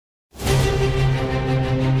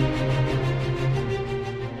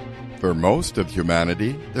For most of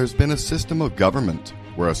humanity, there's been a system of government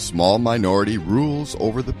where a small minority rules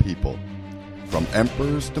over the people. From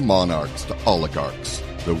emperors to monarchs to oligarchs,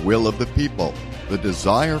 the will of the people, the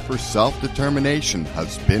desire for self-determination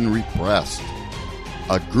has been repressed.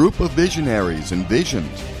 A group of visionaries envisioned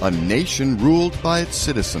a nation ruled by its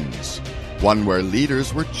citizens, one where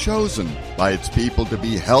leaders were chosen by its people to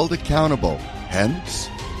be held accountable. Hence,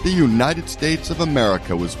 the United States of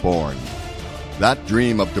America was born. That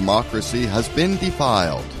dream of democracy has been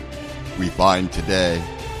defiled. We find today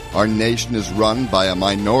our nation is run by a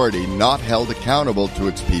minority not held accountable to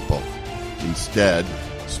its people. Instead,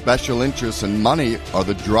 special interests and money are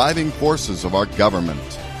the driving forces of our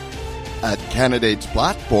government. At Candidates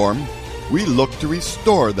Platform, we look to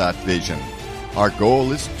restore that vision. Our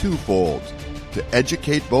goal is twofold: to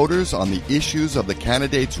educate voters on the issues of the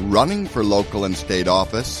candidates running for local and state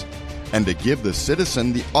office, and to give the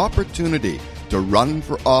citizen the opportunity to run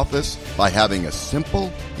for office by having a simple,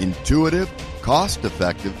 intuitive,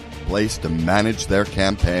 cost-effective place to manage their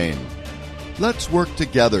campaign. Let's work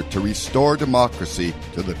together to restore democracy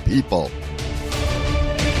to the people.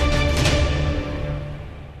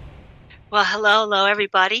 Well, hello,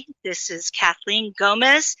 everybody. This is Kathleen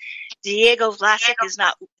Gomez. Diego Vlasic is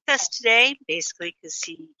not with us today, basically because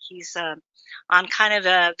he's on kind of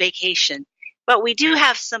a vacation. But we do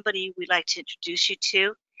have somebody we'd like to introduce you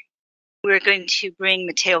to. We're going to bring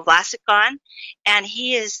Mateo Vlasic on, and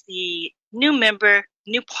he is the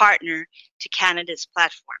new partner to Candidates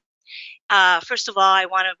Platform. First of all, I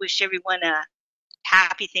want to wish everyone a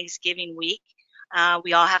happy Thanksgiving week.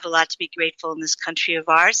 We all have a lot to be grateful in this country of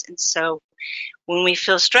ours. And so when we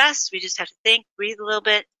feel stressed, we just have to think, breathe a little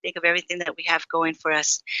bit, think of everything that we have going for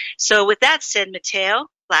us. So with that said, Mateo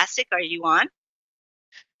Vlasic, are you on?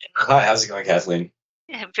 Hi, how's it going, Kathleen?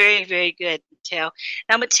 Yeah, very, very good, Mateo.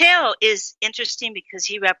 Now, Mateo is interesting because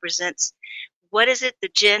he represents, what is it, the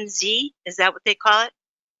Gen Z? Is that what they call it?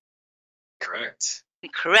 Correct,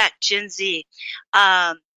 Gen Z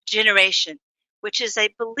generation, which is, I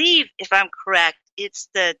believe, if I'm correct, it's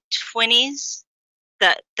the 20s,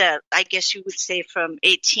 the I guess you would say from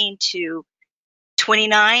 18 to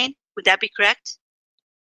 29. Would that be correct?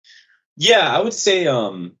 Yeah, I would say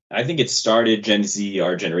I think it started, Gen Z,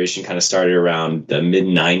 our generation kind of started around the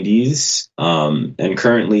mid-90s. And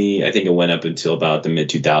currently, I think it went up until about the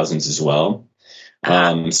mid-2000s as well.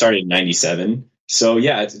 Started in 97. So,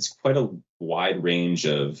 yeah, it's quite a wide range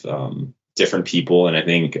of different people. And I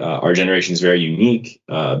think our generation is very unique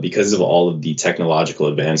because of all of the technological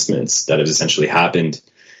advancements that have essentially happened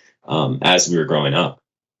as we were growing up.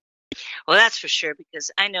 Well, that's for sure,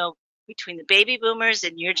 because I know between the baby boomers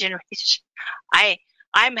and your generation,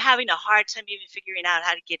 I'm having a hard time even figuring out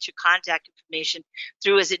how to get your contact information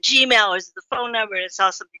through. Is it Gmail or is it the phone number? It's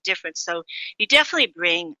all something different. So you definitely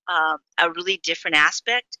bring a really different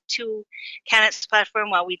aspect to Candidates Platform.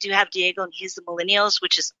 While we do have Diego, and he's the millennials,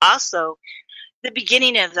 which is also the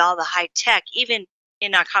beginning of all the high tech. Even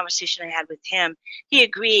in our conversation I had with him, he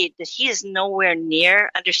agreed that he is nowhere near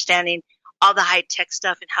understanding all the high tech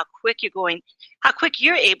stuff and how quick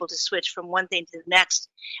you're able to switch from one thing to the next.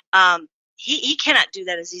 He cannot do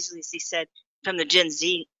that as easily as he said from the Gen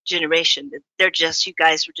Z generation. You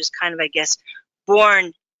guys were just kind of, I guess,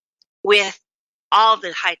 born with all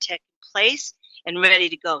the high tech in place and ready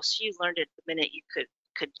to go. So you learned it the minute you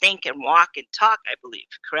could think and walk and talk, I believe,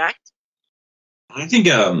 correct? I think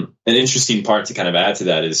an interesting part to kind of add to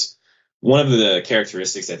that is one of the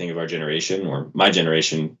characteristics, I think, of our generation, or my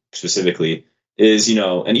generation specifically, is,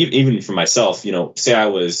 and even for myself, say I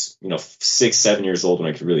was, 6, 7 years old when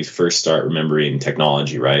I could really first start remembering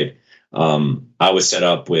technology, right? I was set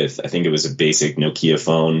up with, I think it was a basic Nokia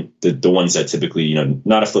phone, the ones that typically,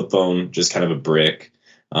 not a flip phone, just kind of a brick,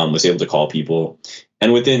 was able to call people.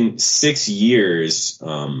 And within 6 years,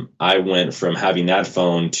 I went from having that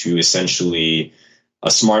phone to essentially a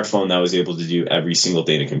smartphone that was able to do every single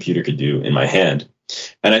thing a computer could do in my hand.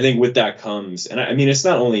 And I think with that comes, and I mean, it's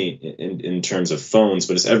not only in terms of phones,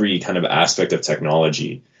 but it's every kind of aspect of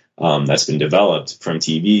technology that's been developed, from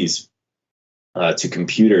TVs to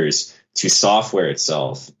computers to software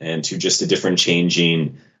itself, and to just the different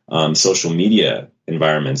changing social media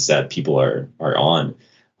environments that people are on.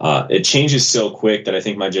 It changes so quick that I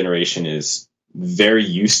think my generation is very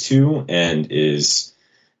used to and is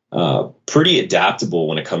pretty adaptable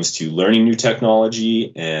when it comes to learning new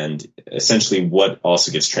technology, and essentially what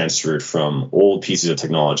also gets transferred from old pieces of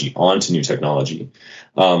technology onto new technology.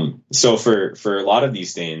 So for a lot of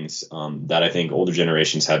these things that I think older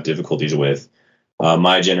generations have difficulties with,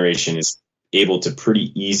 my generation is able to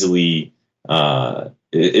pretty easily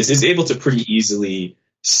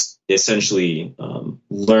essentially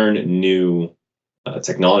learn new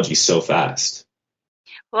technology so fast.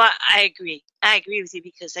 Well, I agree. I agree with you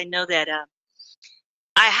because I know that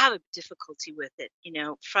I have a difficulty with it,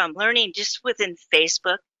 from learning just within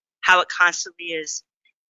Facebook, how it constantly is,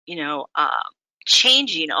 you know, uh,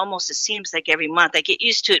 changing almost, it seems like every month. I get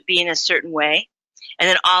used to it being a certain way, and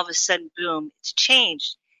then all of a sudden, boom, it's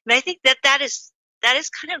changed. And I think that is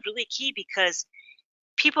kind of really key because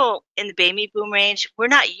people in the baby boom range, we're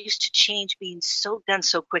not used to change being done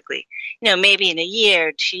so quickly. Maybe in a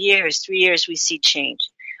year, 2 years, 3 years, we see change.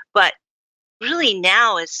 But really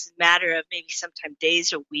now it's a matter of maybe sometimes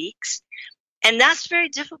days or weeks. And that's very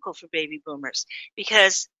difficult for baby boomers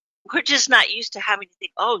because we're just not used to having to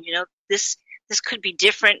think, this could be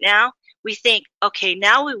different now. We think, okay,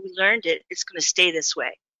 now we learned it, it's going to stay this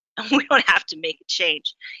way. And we don't have to make a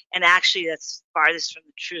change. And actually that's farthest from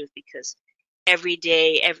the truth because every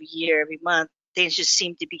day, every year, every month, things just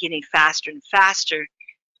seem to be getting faster and faster.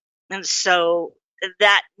 And so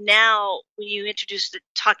that now when you introduce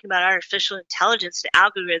talking about artificial intelligence and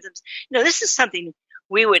algorithms, this is something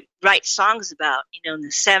we would write songs about, in the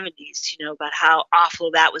 70s, about how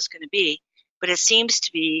awful that was going to be. But it seems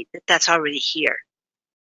to be that that's already here.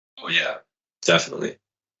 Oh, yeah, definitely.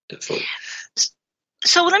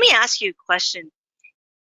 So let me ask you a question.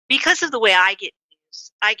 Because of the way I get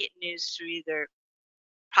news through either,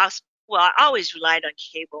 I always relied on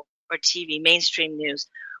cable or TV, mainstream news,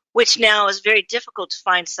 which now is very difficult to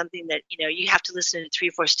find something that, you have to listen to 3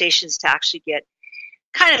 or 4 stations to actually get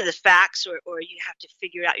kind of the facts or you have to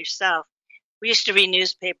figure it out yourself. We used to read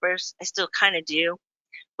newspapers. I still kind of do.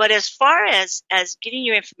 But as far as getting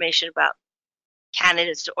your information about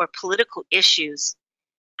candidates or political issues,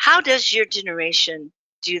 how does your generation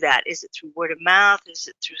do that? Is it through word of mouth? Is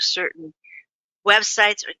it through certain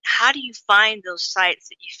websites? Or how do you find those sites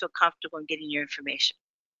that you feel comfortable in getting your information?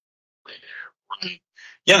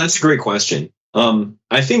 Yeah, that's a great question.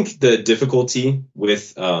 I think the difficulty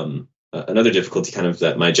with another difficulty kind of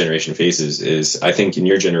that my generation faces is I think in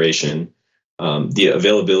your generation, the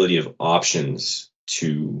availability of options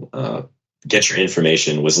to get your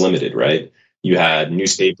information was limited, right? You had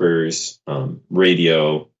newspapers,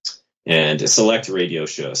 radio, and a select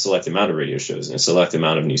amount of radio shows and a select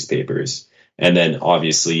amount of newspapers. And then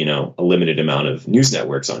obviously, a limited amount of news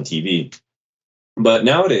networks on TV. But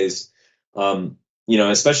nowadays,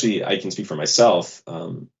 especially I can speak for myself,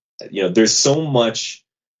 there's so much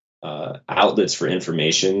outlets for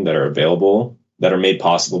information that are available that are made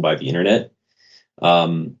possible by the internet.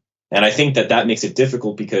 And I think that makes it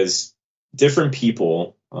difficult because different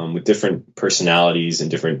people with different personalities and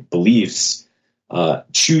different beliefs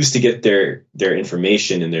choose to get their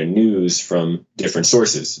information and their news from different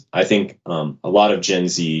sources. I think a lot of Gen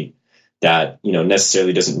Z that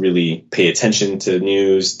necessarily doesn't really pay attention to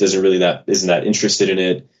news, isn't that interested in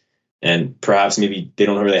it, and perhaps maybe they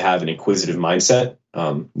don't really have an inquisitive mindset,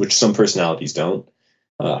 which some personalities don't.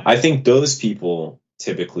 I think those people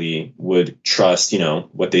typically would trust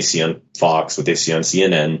what they see on Fox, what they see on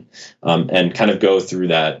CNN, and kind of go through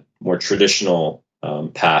that more traditional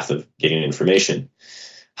path of getting information.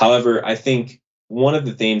 However, I think one of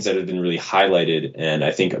the things that have been really highlighted, and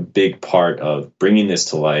I think a big part of bringing this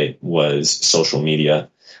to light, was social media,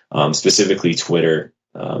 specifically Twitter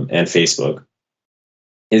and Facebook,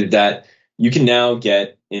 is that you can now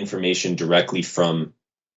get information directly from,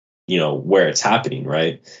 where it's happening,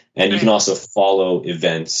 right? And you can also follow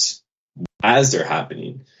events as they're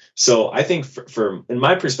happening. So I think for in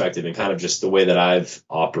my perspective and kind of just the way that I've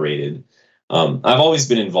operated, I've always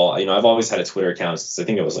been involved. I've always had a Twitter account since I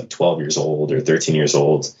think I was like 12 years old or 13 years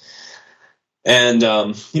old. And,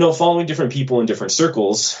 following different people in different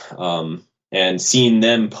circles and seeing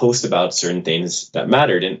them post about certain things that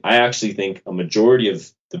mattered. And I actually think a majority of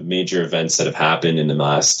the major events that have happened in the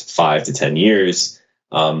last 5 to 10 years,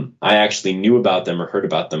 I actually knew about them or heard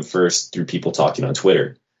about them first through people talking on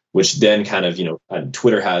Twitter, which then kind of,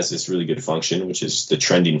 Twitter has this really good function, which is the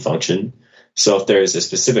trending function. So if there's a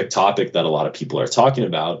specific topic that a lot of people are talking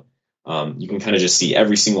about, you can kind of just see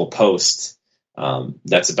every single post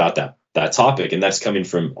that's about that topic. And that's coming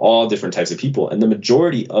from all different types of people. And the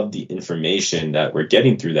majority of the information that we're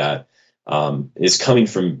getting through that is coming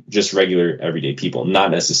from just regular everyday people,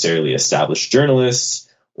 not necessarily established journalists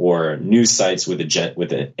or news sites with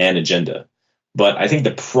an agenda. But I think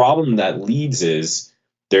the problem that leads is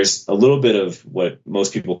there's a little bit of what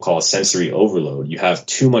most people call sensory overload. You have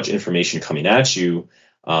too much information coming at you,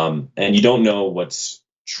 and you don't know what's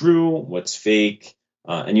true, what's fake,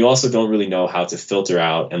 and you also don't really know how to filter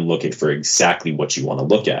out and look at for exactly what you want to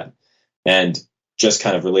look at. And just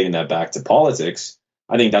kind of relating that back to politics,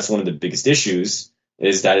 I think that's one of the biggest issues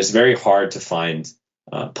is that it's very hard to find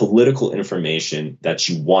political information that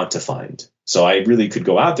you want to find. So I really could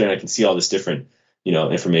go out there and I can see all this different,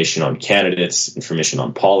 information on candidates, information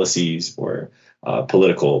on policies or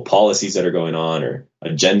political policies that are going on or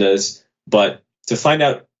agendas. But to find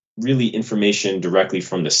out really information directly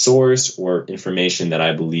from the source or information that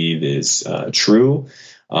I believe is true,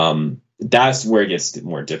 that's where it gets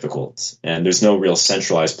more difficult. And there's no real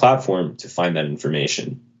centralized platform to find that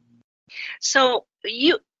information. So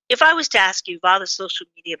if I was to ask you, of all the social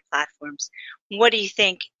media platforms, what do you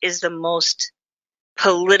think is the most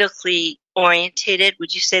politically orientated?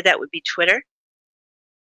 Would you say that would be Twitter?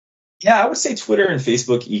 Yeah, I would say Twitter and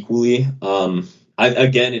Facebook equally.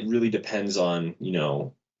 Again, it really depends on,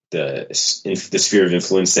 the sphere of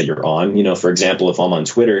influence that you're on. For example, if I'm on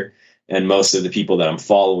Twitter and most of the people that I'm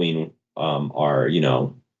following are,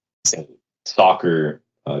 say, soccer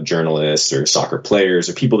journalists or soccer players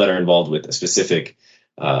or people that are involved with a specific,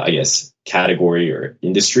 category or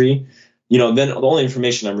industry, then the only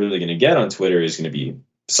information I'm really going to get on Twitter is going to be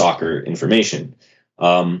soccer information.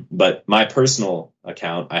 But my personal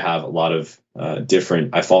account, I have a lot of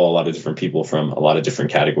I follow a lot of different people from a lot of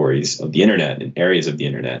different categories of the internet and areas of the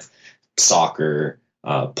internet, soccer,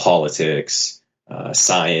 politics,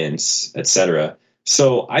 science, etc.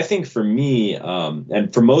 So I think for me,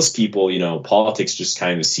 and for most people, politics just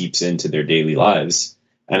kind of seeps into their daily lives.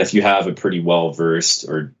 And if you have a pretty well-versed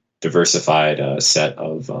or diversified set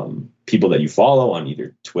of people that you follow on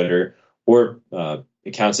either Twitter or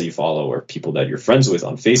accounts that you follow or people that you're friends with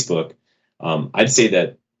on Facebook, I'd say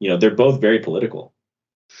that, they're both very political.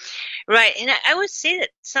 Right. And I would say that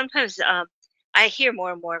sometimes I hear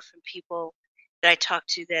more and more from people that I talk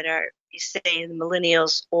to that are, say, the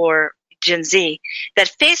millennials or Gen Z,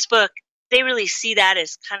 that Facebook, they really see that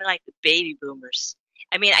as kind of like the baby boomers.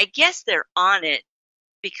 I mean, I guess they're on it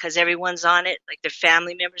because everyone's on it, like their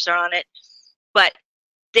family members are on it, but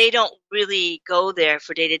they don't really go there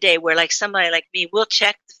for day to day, where like somebody like me will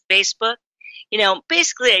check the Facebook.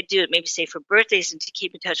 Basically I do it maybe say for birthdays and to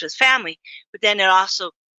keep in touch with family, but then it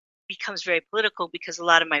also becomes very political because a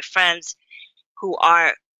lot of my friends who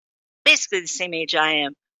are basically the same age I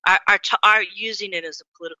am are using it as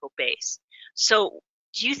a political base. So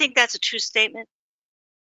do you think that's a true statement?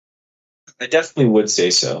 I definitely would say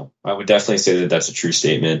so. I would definitely say that that's a true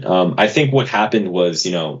statement. I think what happened was,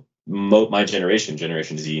 my generation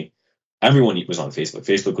Z, everyone was on Facebook.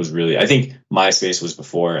 Facebook was really, I think MySpace was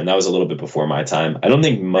before, and that was a little bit before my time. I don't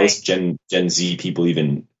think most Gen Z people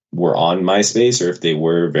even were on MySpace, or if they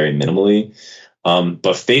were, very minimally. But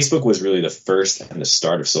Facebook was really the first and the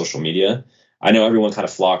start of social media. I know everyone kind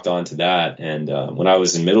of flocked onto that. And when I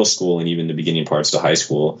was in middle school and even the beginning parts of high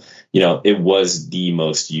school, it was the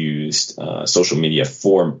most used social media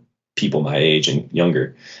for people my age and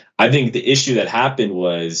younger. I think the issue that happened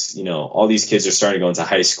was, all these kids are starting to go into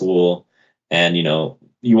high school and,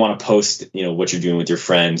 you want to post, what you're doing with your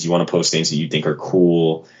friends. You want to post things that you think are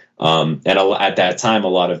cool. And at that time, a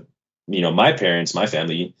lot of, my parents, my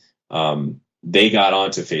family, they got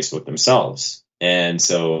onto Facebook themselves. And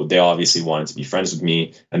so they obviously wanted to be friends with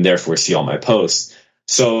me and therefore see all my posts.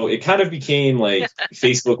 So it kind of became like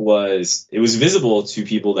Facebook was visible to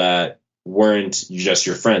people that weren't just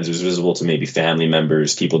your friends. It was visible to maybe family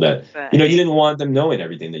members, people that, you didn't want them knowing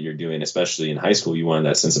everything that you're doing, especially in high school. You wanted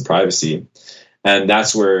that sense of privacy. And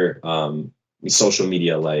that's where social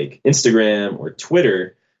media like Instagram or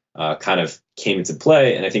Twitter kind of came into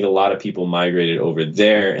play. And I think a lot of people migrated over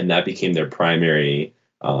there, and that became their primary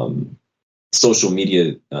social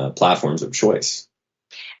media platforms of choice.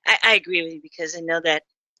 I agree with you because I know that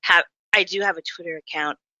I do have a Twitter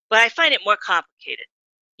account, but I find it more complicated,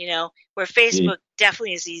 where Facebook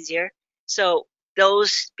definitely is easier. So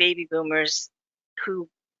those baby boomers who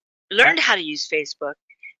learned how to use Facebook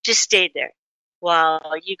just stayed there, while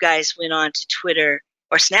you guys went on to Twitter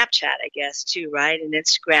or Snapchat, I guess, too, right? And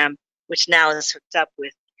Instagram, which now is hooked up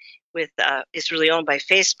with is really owned by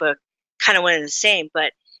Facebook, kind of one and the same.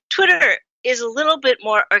 But Twitter is a little bit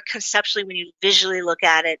more, or conceptually, when you visually look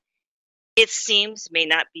at it, it seems, may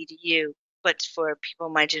not be to you, but for people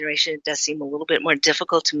in my generation, it does seem a little bit more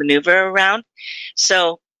difficult to maneuver around.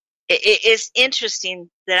 So it is interesting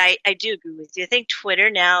that I do agree with you. I think Twitter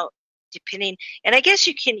now, depending, and I guess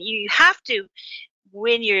you have to,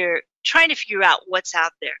 when you're trying to figure out what's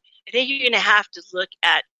out there, I think you're going to have to look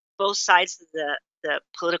at both sides of the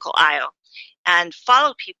political aisle and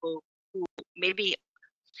follow people who maybe,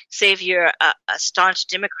 say if you're a staunch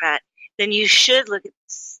Democrat, then you should look at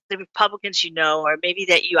the Republicans or maybe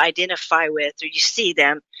that you identify with, or you see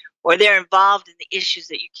them, or they're involved in the issues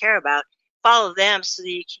that you care about. Follow them so that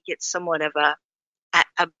you can get somewhat of a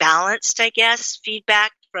a balanced, I guess,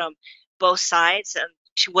 feedback from both sides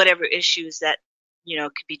to whatever issues that,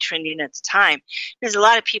 could be trending at the time. Because a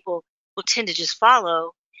lot of people will tend to just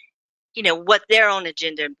follow, what their own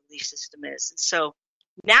agenda and belief system is. And so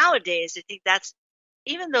nowadays, I think that's,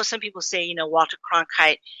 even though some people say, Walter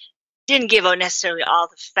Cronkite didn't give out necessarily all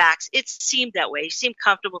the facts, it seemed that way. He seemed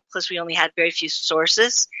comfortable, plus we only had very few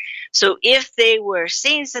sources. So if they were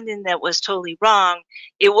saying something that was totally wrong,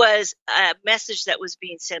 it was a message that was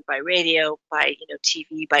being sent by radio, by,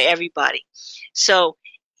 TV, by everybody. So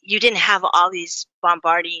you didn't have all these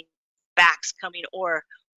bombarding facts coming or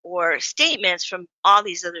statements from all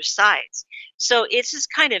these other sides. So it's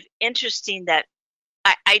just kind of interesting that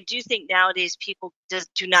I do think nowadays people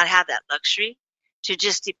do not have that luxury to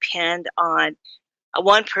just depend on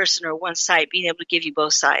one person or one side being able to give you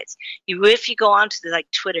both sides. If you go onto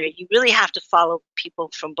Twitter, you really have to follow people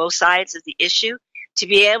from both sides of the issue to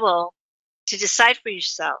be able to decide for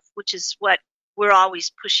yourself, which is what we're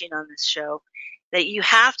always pushing on this show, that you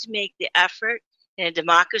have to make the effort in a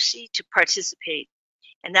democracy to participate.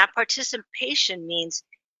 And that participation means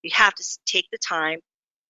you have to take the time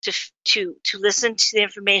to listen to the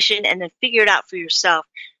information and then figure it out for yourself.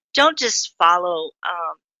 Don't just follow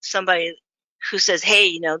somebody who says,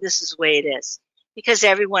 hey, this is the way it is. Because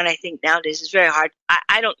everyone, I think, nowadays is very hard.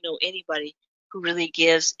 I don't know anybody who really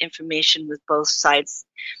gives information with both sides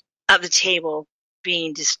of the table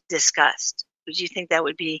being discussed. Would you think that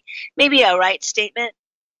would be maybe a right statement?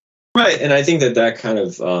 Right. And I think that kind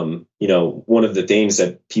of, one of the things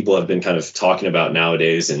that people have been kind of talking about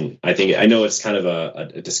nowadays, and I know it's kind of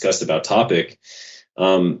a discussed about topic,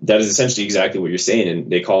 that is essentially exactly what you're saying.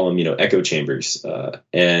 And they call them, echo chambers.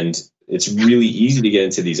 And it's really easy to get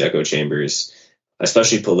into these echo chambers,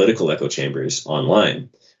 especially political echo chambers online.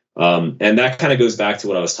 And that kind of goes back to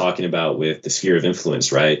what I was talking about with the sphere of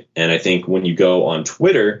influence, right? And I think when you go on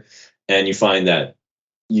Twitter and you find that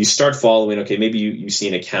you start following, okay, maybe you see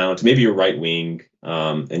an account, maybe you're right wing,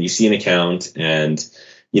 and you see an account, and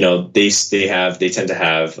they tend to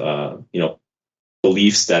have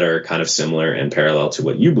beliefs that are kind of similar and parallel to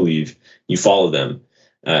what you believe. You follow them,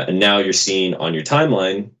 and now you're seeing on your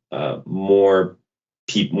timeline more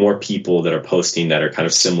people that are posting that are kind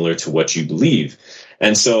of similar to what you believe.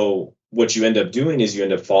 And so what you end up doing is you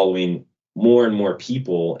end up following more and more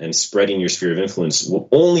people and spreading your sphere of influence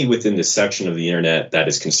only within the section of the internet that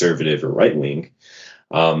is conservative or right wing.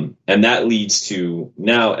 And that leads to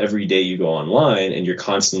now every day you go online and you're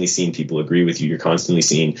constantly seeing people agree with you. You're constantly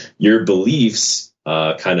seeing your beliefs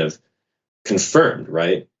kind of confirmed,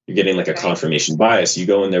 right? You're getting like a confirmation bias. You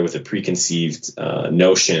go in there with a preconceived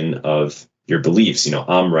notion of your beliefs.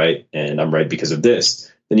 I'm right and I'm right because of this.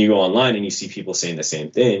 Then you go online and you see people saying the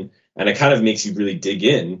same thing. And it kind of makes you really dig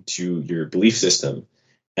into your belief system.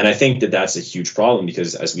 And I think that that's a huge problem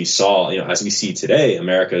because as we see today,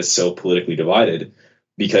 America is so politically divided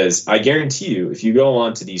because I guarantee you, if you go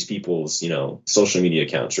on to these people's, social media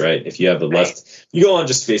accounts, right? If you have the left, you go on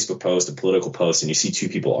just Facebook post, a political post, and you see two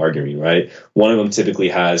people arguing, right? One of them typically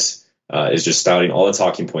is just spouting all the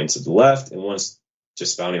talking points of the left and one's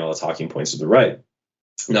just spouting all the talking points of the right.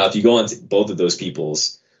 Now, if you go on to both of those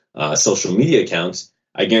people's social media accounts,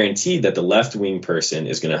 I guarantee that the left-wing person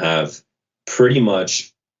is going to have pretty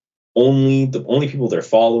much the only people they're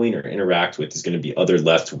following or interact with is going to be other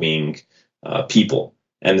left-wing people.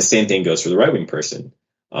 And the same thing goes for the right-wing person.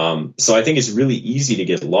 So I think it's really easy to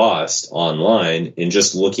get lost online in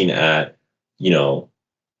just looking at,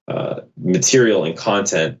 material and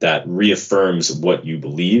content that reaffirms what you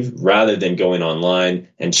believe rather than going online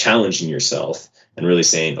and challenging yourself and really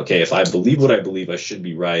saying, okay, if I believe what I believe, I should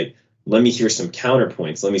be right. Let me hear some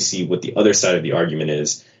counterpoints. Let me see what the other side of the argument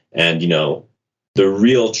is. And, the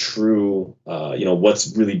real true,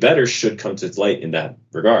 what's really better should come to light in that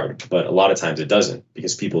regard. But a lot of times it doesn't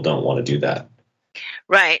because people don't want to do that.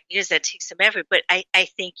 Right. Because that takes some effort. But I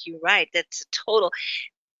think you're right. That's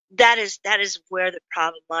that is where the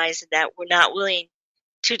problem lies, in that we're not willing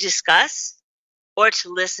to discuss or to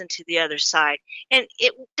listen to the other side. And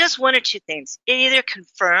it does one or two things. It either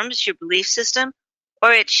confirms your belief system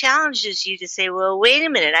or it challenges you to say, well, wait a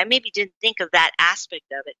minute, I maybe didn't think of that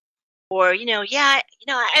aspect of it. Or, I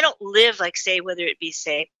don't live whether it be,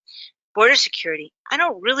 border security. I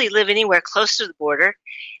don't really live anywhere close to the border,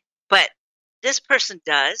 but this person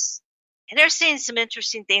does. And they're saying some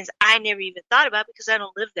interesting things I never even thought about because I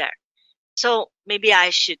don't live there. So maybe I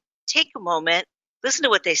should take a moment, listen to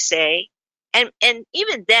what they say. And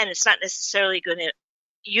even then, it's not necessarily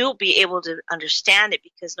you'll be able to understand it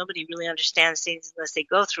because nobody really understands things unless they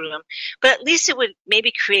go through them. But at least it would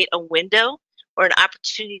maybe create a window or an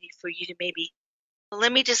opportunity for you to maybe, well,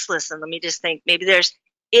 let me just listen. Let me just think. Maybe there's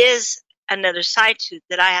is another side to it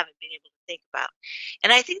that I haven't been able to think about.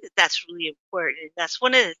 And I think that that's really important. And that's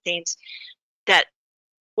one of the things that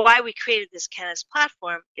why we created this Canada's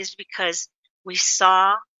platform is because we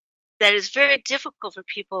saw that it's very difficult for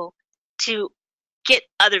people to get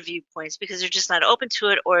other viewpoints because they're just not open to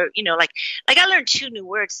it. Or, like I learned 2 new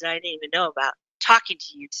words that I didn't even know about talking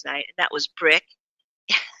to you tonight. And that was brick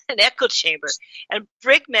and echo chamber. And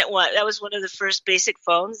brick meant what? That was one of the first basic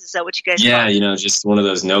phones. Is that what you guys called? Just one of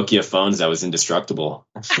those Nokia phones that was indestructible.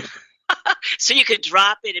 So you could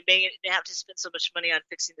drop it and make it and have to spend so much money on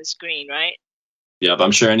fixing the screen, right? Yep,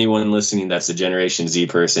 I'm sure anyone listening that's a Generation Z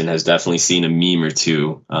person has definitely seen a meme or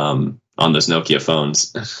two on those Nokia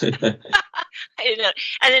phones. I didn't know.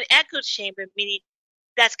 And an echo chamber, meaning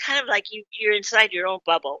that's kind of like you're inside your own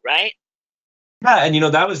bubble, right? Yeah,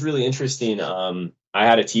 and that was really interesting. I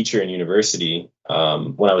had a teacher in university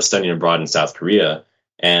when I was studying abroad in South Korea,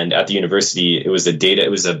 and at the university, it was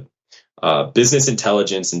a business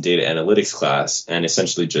intelligence and data analytics class, and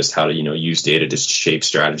essentially just how to use data to shape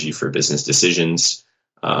strategy for business decisions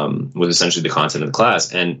was essentially the content of the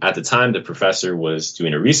class. And at the time, the professor was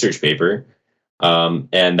doing a research paper,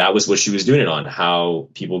 and that was what she was doing it on: how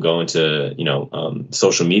people go into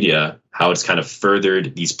social media, how it's kind of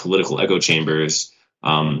furthered these political echo chambers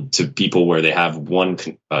to people where they have one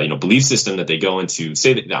belief system that they go into.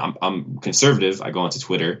 Say that I'm conservative, I go onto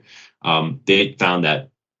Twitter. They found that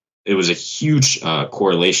it was a huge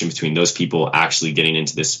correlation between those people actually getting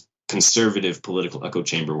into this conservative political echo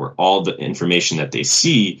chamber where all the information that they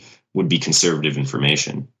see would be conservative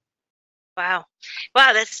information. Wow,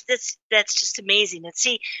 that's just amazing. And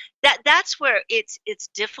see, that's where it's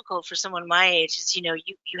difficult for someone my age is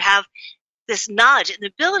you have this knowledge and the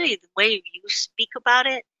ability, the way you speak about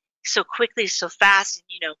it so quickly, so fast,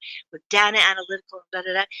 and with data analytical,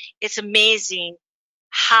 it's amazing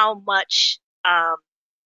how much.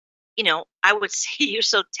 I would say you're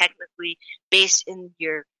so technically based in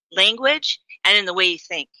your language and in the way you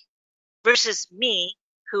think versus me,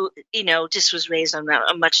 who, just was raised on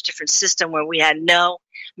a much different system where we had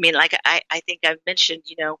like I think I've mentioned,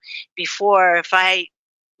 before,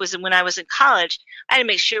 when I was in college, I had to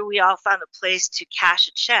make sure we all found a place to cash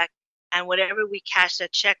a check. And whatever we cashed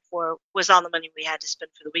that check for was all the money we had to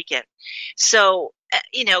spend for the weekend. So,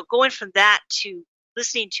 going from that to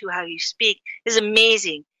listening to how you speak is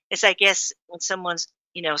amazing. It's, I guess, when someone's,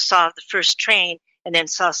 saw the first train and then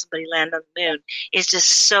saw somebody land on the moon, it's just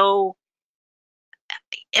so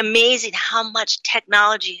amazing how much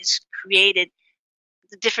technology has created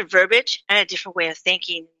the different verbiage and a different way of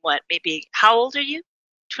thinking. How old are you?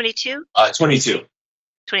 22? 22.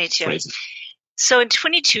 22. So in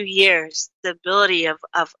 22 years, the ability of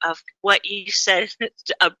what you said,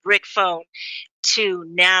 a brick phone, to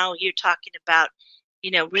now you're talking about,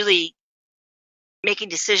 really making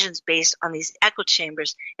decisions based on these echo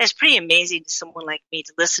chambers. And it's pretty amazing to someone like me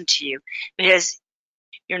to listen to you because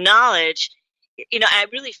your knowledge, I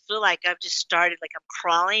really feel like I've just started, like I'm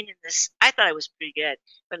crawling in this. I thought I was pretty good,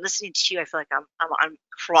 but listening to you, I feel like I'm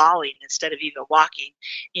crawling instead of even walking,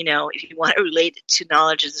 if you want to relate it to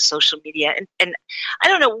knowledge of the social media. And I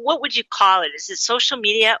don't know, what would you call it? Is it social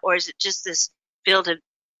media or is it just this field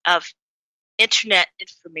of internet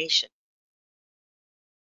information?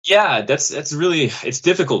 Yeah, that's really, it's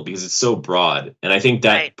difficult because it's so broad. And I think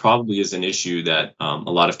that probably is an issue that a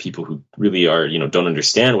lot of people who really are, don't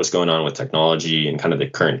understand what's going on with technology and kind of the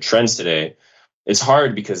current trends today. It's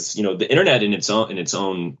hard because, the internet in its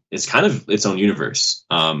own, it's kind of its own universe.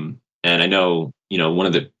 And I know, one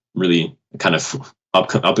of the really kind of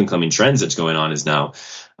up and coming trends that's going on is now,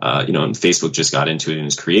 and Facebook just got into it and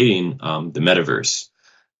is creating the metaverse.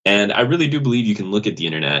 And I really do believe you can look at the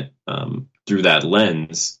internet through that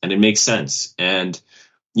lens, and it makes sense. And,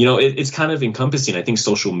 it's kind of encompassing. I think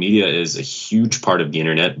social media is a huge part of the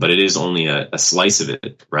internet, but it is only a slice of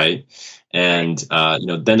it, right? And,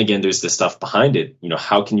 then again, there's the stuff behind it.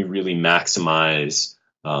 How can you really maximize,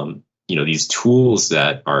 these tools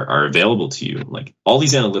that are available to you, like all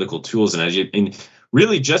these analytical tools, and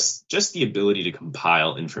really just the ability to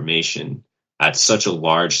compile information at such a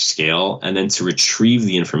large scale, and then to retrieve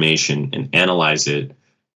the information and analyze it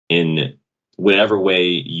in whatever way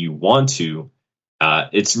you want to.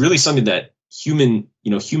 It's really something that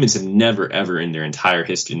humans have never, ever in their entire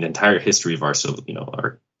history, in the entire history of our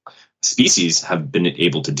species, have been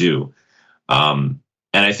able to do. And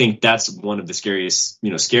I think that's one of the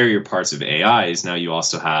scarier parts of AI is now you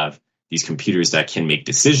also have these computers that can make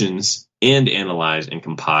decisions and analyze and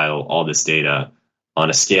compile all this data on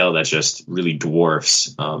a scale that just really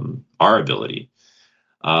dwarfs our ability.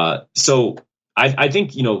 So I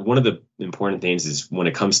think one of important things is when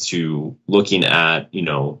it comes to looking at,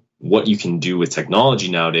 what you can do with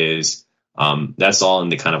technology nowadays. That's all in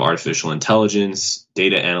the kind of artificial intelligence,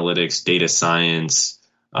 data analytics, data science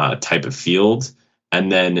type of field.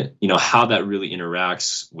 And then, how that really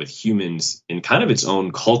interacts with humans in kind of its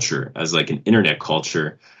own culture as like an internet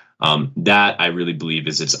culture. That I really believe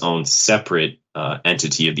is its own separate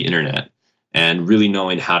entity of the internet. And really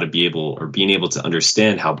knowing how to being able to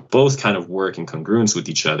understand how both kind of work in congruence with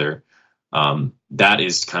each other. That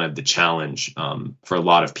is kind of the challenge for a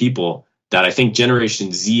lot of people, that I think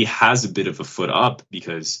Generation Z has a bit of a foot up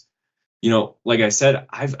because, like I said,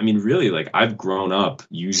 I've grown up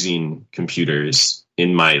using computers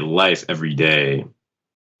in my life every day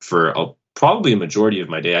for probably a majority of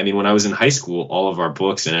my day. I mean, when I was in high school, all of our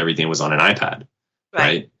books and everything was on an iPad,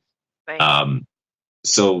 right?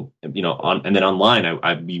 So, and then online,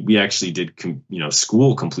 we actually did,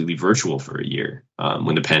 school completely virtual for a year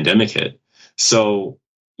when the pandemic hit. So,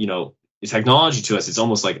 technology to us, it's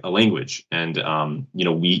almost like a language. And,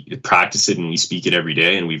 we practice it and we speak it every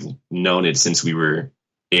day. And we've known it since we were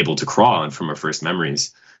able to crawl and from our first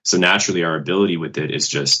memories. So naturally, our ability with it is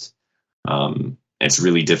just, it's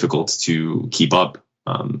really difficult to keep up.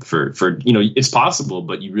 It's possible,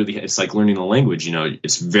 but it's like learning a language.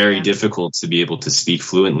 It's very difficult to be able to speak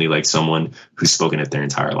fluently like someone who's spoken it their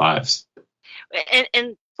entire lives.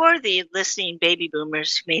 And for the listening baby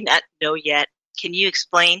boomers who may not know yet, can you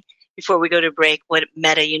explain before we go to break what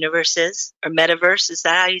meta universe is, or metaverse? Is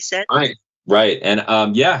that how you said? Right. And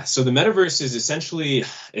so the metaverse is essentially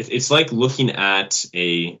it's like looking at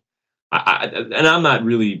and I'm not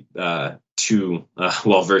really too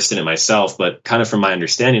well versed in it myself, but kind of from my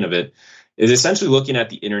understanding of it, is essentially looking at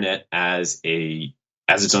the internet as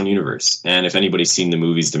its own universe. And if anybody's seen the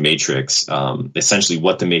movies The Matrix, essentially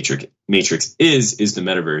what the Matrix is the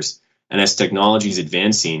metaverse. And as technology is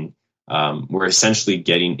advancing, we're essentially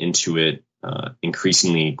getting into it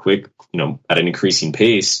increasingly quick, at an increasing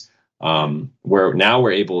pace, where now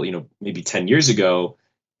we're able, maybe 10 years ago,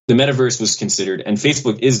 the metaverse was considered, and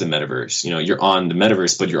Facebook is the metaverse. You're on the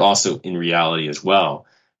metaverse, but you're also in reality as well.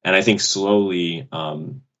 And I think slowly,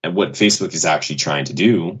 and what Facebook is actually trying to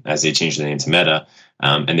do as they changed the name to Meta,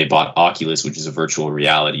 and they bought Oculus, which is a virtual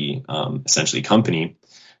reality, essentially company,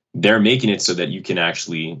 they're making it so that you can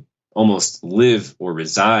actually almost live or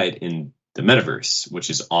reside in the metaverse, which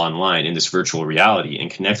is online in this virtual reality,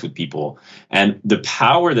 and connect with people. And the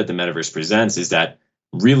power that the metaverse presents is that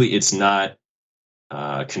really it's not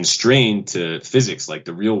constrained to physics like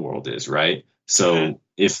the real world is, right? So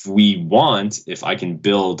if I can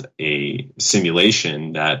build a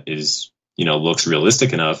simulation that is, looks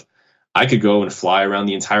realistic enough, I could go and fly around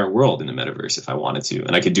the entire world in the metaverse if I wanted to,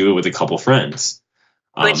 and I could do it with a couple friends.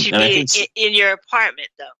 But you'd be in your apartment,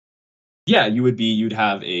 though. Yeah, you'd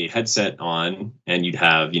have a headset on, and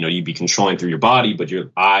you'd be controlling through your body, but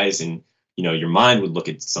your eyes and, your mind would look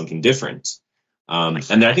at something different.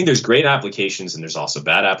 And I think there's great applications and there's also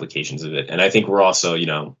bad applications of it. And I think we're also,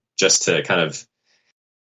 just to kind of,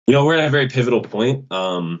 we're at a very pivotal point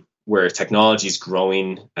where technology is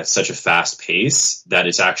growing at such a fast pace that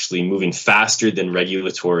it's actually moving faster than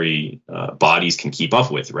regulatory bodies can keep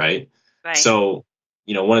up with, right? So,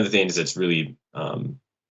 one of the things that's really,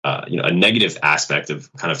 a negative aspect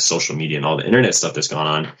of kind of social media and all the internet stuff that's gone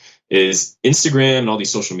on is Instagram and all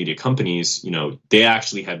these social media companies, they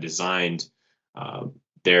actually have designed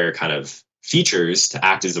their kind of features to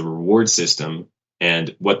act as a reward system.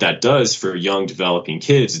 And what that does for young developing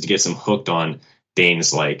kids is to get them hooked on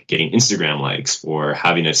things like getting Instagram likes or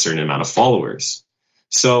having a certain amount of followers.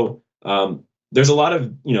 So there's a lot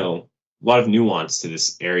of nuance to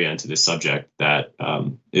this area and to this subject that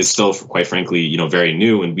is still, quite frankly, very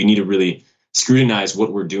new. And we need to really scrutinize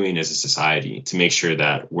what we're doing as a society to make sure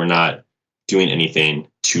that we're not doing anything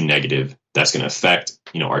too negative that's going to affect,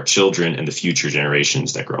 our children and the future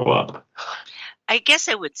generations that grow up. I guess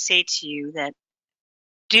I would say to you that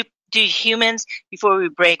do humans, before we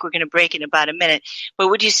break, we're going to break in about a minute, but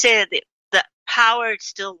would you say that the power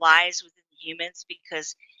still lies within humans?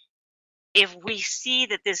 Because if we see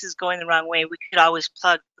that this is going the wrong way, we could always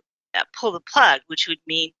pull the plug, which would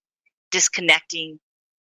mean disconnecting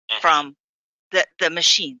from the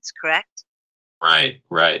machines, correct?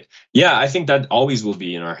 Right. Yeah, I think that always will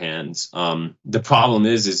be in our hands. The problem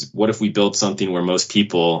is what if we build something where most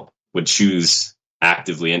people would choose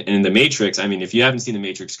actively? And in The Matrix, I mean, if you haven't seen The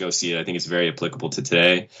Matrix, go see it. I think it's very applicable to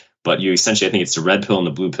today. But I think it's the red pill and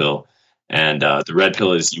the blue pill. And the red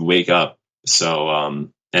pill is you wake up. So,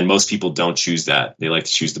 and most people don't choose that. They like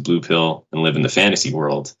to choose the blue pill and live in the fantasy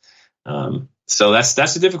world. So that's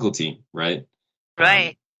the difficulty, right?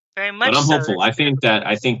 Right. Very much But I'm so. hopeful. I think that,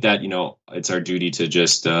 it's our duty to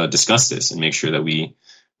just discuss this and make sure that we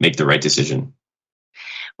make the right decision.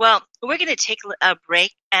 Well, we're going to take a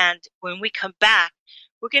break, and when we come back,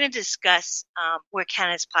 we're going to discuss where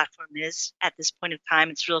Canada's platform is at this point of time.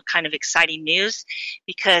 It's real kind of exciting news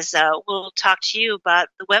because we'll talk to you about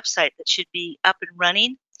the website that should be up and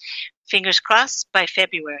running, fingers crossed, by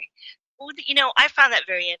February. Well, I found that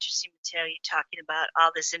very interesting, Mateo, you talking about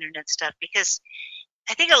all this internet stuff, because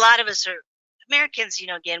I think a lot of us are Americans,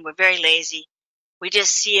 again, we're very lazy. We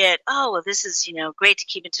just see it, oh, well, this is, great to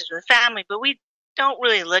keep in touch with the family, but we don't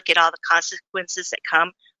really look at all the consequences that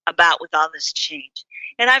come about with all this change.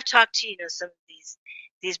 And I've talked to, some of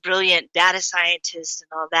these brilliant data scientists and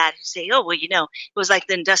all that who say, oh, well, it was like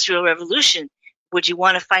the Industrial Revolution. Would you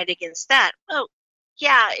want to fight against that? Well,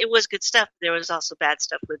 yeah, it was good stuff. There was also bad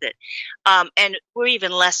stuff with it. And we're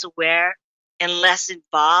even less aware and less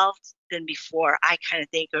involved than before, I kind of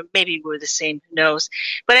think, or maybe we're the same, who knows.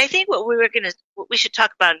 But I think what we should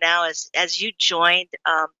talk about now is, as you joined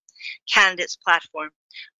Candidates Platform,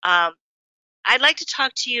 I'd like to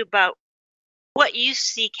talk to you about what you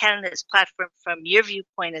see Candidates Platform from your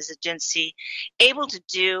viewpoint as a Gen Z able to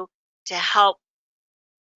do to help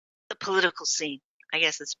the political scene. I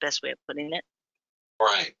guess that's the best way of putting it.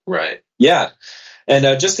 Right. Yeah.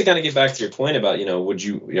 And just to kind of get back to your point about, would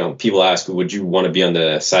you, people ask, would you want to be on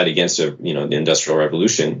the side against, the Industrial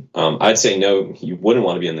Revolution? I'd say no, you wouldn't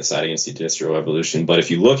want to be on the side against the Industrial Revolution. But if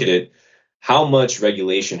you look at it, how much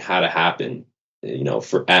regulation had to happen,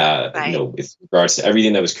 with regards to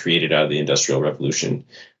everything that was created out of the Industrial Revolution,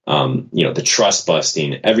 the trust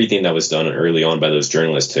busting, everything that was done early on by those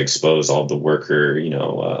journalists to expose all the worker,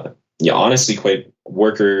 honestly, quite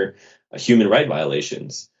worker human right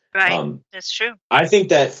violations. Right. That's true. I think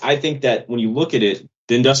that when you look at it,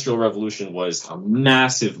 the Industrial Revolution was a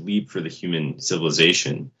massive leap for the human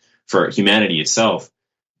civilization, for humanity itself.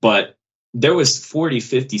 But there was 40,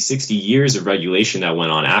 50, 60 years of regulation that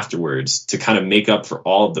went on afterwards to kind of make up for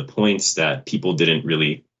all of the points that people didn't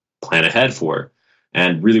really plan ahead for.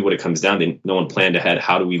 And really what it comes down to, no one planned ahead.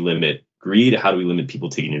 How do we limit greed? How do we limit people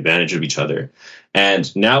taking advantage of each other?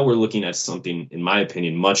 And now we're looking at something, in my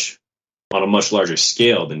opinion, on a much larger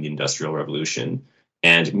scale than the Industrial Revolution,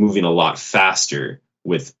 and moving a lot faster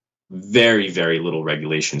with very, very little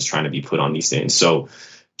regulations trying to be put on these things. So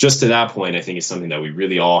just to that point, I think it's something that we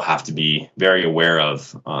really all have to be very aware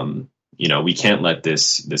of. We can't let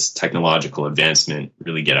this technological advancement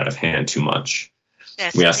really get out of hand too much.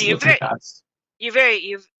 Yes, we have to look at that.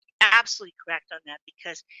 You're absolutely correct on that,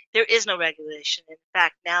 because there is no regulation. In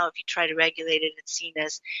fact, now if you try to regulate it, it's seen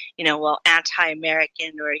as,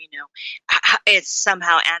 anti-American, or, it's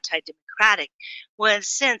somehoh anti-democratic. When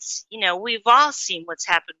since, we've all seen what's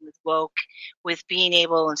happened with woke, with being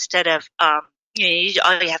able, instead of, all you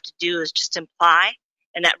have to do is just imply,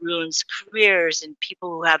 and that ruins careers and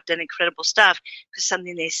people who have done incredible stuff because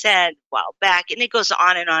something they said a while back, and it goes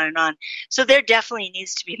on and on and on. So there definitely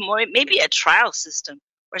needs to be more, maybe a trial system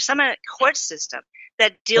or some court system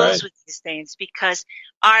that deals with these things, because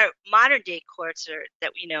our modern day courts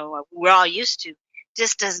that we're all used to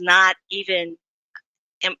just does not even,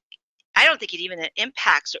 I don't think it even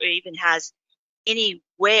impacts or even has any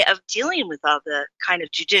way of dealing with all the kind of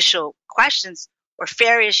judicial questions or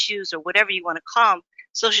fair issues or whatever you want to call them,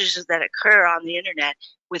 social issues that occur on the internet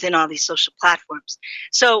within all these social platforms.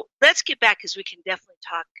 So let's get back, because we can definitely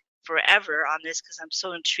talk forever on this, because I'm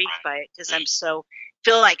so intrigued by it, because I'm so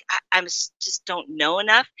feel like I'm just don't know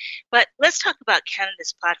enough. But let's talk about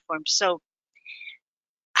Canada's platform. So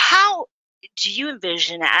how do you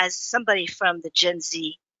envision, as somebody from the Gen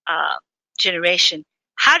Z generation,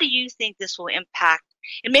 how do you think this will impact?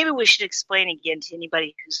 And maybe we should explain again to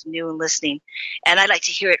anybody who's new and listening. And I'd like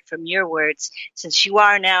to hear it from your words, since you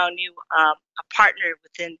are now a partner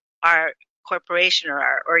within our corporation or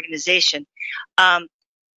our organization,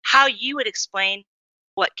 how you would explain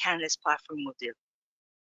what Canada's platform will do.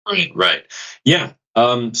 Right. Yeah.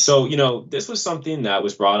 So, this was something that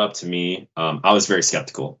was brought up to me. I was very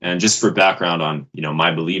skeptical. And just for background on,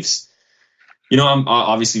 my beliefs, I'm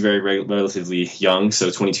obviously relatively young, so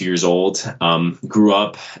 22 years old, grew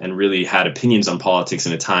up and really had opinions on politics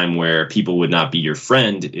in a time where people would not be your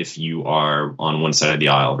friend if you are on one side of the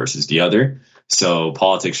aisle versus the other. So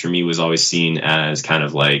politics for me was always seen as kind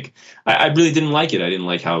of like, I really didn't like it. I didn't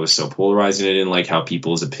like how it was so polarizing. I didn't like how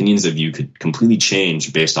people's opinions of you could completely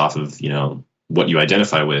change based off of, what you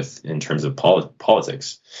identify with in terms of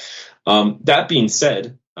politics. That being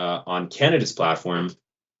said, on Canada's platform,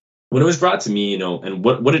 when it was brought to me, and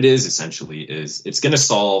what it is essentially is it's going to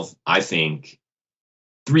solve, I think,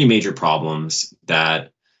 three major problems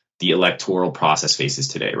that the electoral process faces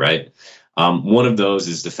today, right? One of those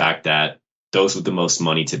is the fact that those with the most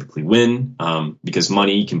money typically win, because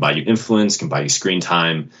money can buy you influence, can buy you screen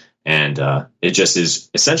time, and it just is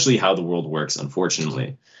essentially how the world works,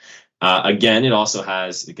 unfortunately. Again,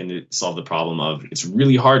 it can solve the problem of it's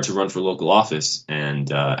really hard to run for local office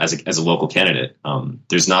and as a local candidate.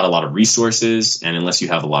 There's not a lot of resources, and unless you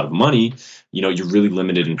have a lot of money, you're really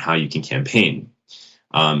limited in how you can campaign.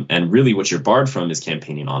 And really what you're barred from is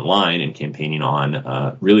campaigning online and campaigning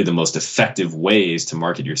on really the most effective ways to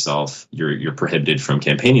market yourself. You're prohibited from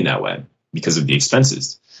campaigning that way because of the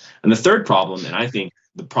expenses. And the third problem, and I think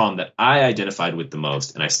the problem that I identified with the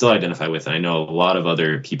most, and I still identify with, and I know a lot of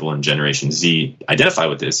other people in Generation Z identify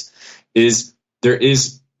with this, is there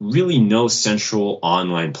is really no central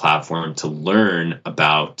online platform to learn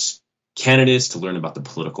about candidates, to learn about the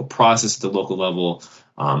political process at the local level,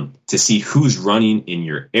 to see who's running in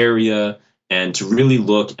your area, and to really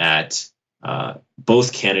look at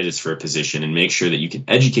both candidates for a position and make sure that you can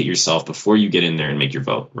educate yourself before you get in there and make your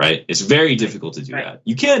vote, right? It's very difficult to do that.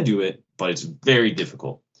 You can do it, but it's very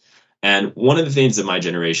difficult. And one of the things that my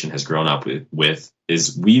generation has grown up with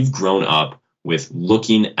is we've grown up with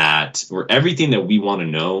looking at, or everything that we want to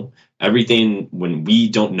know, everything when we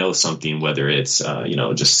don't know something, whether it's,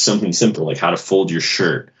 just something simple like how to fold your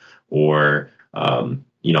shirt, or,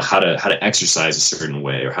 how to exercise a certain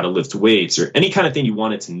way, or how to lift weights, or any kind of thing you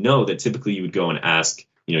wanted to know that typically you would go and ask,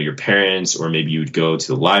 your parents, or maybe you would go to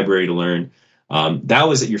the library to learn. That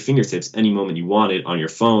was at your fingertips any moment you wanted, on your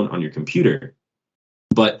phone, on your computer.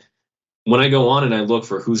 But when I go on and I look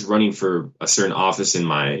for who's running for a certain office in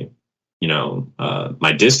my,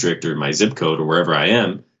 my district or my zip code or wherever I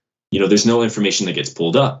am, there's no information that gets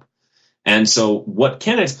pulled up. And so what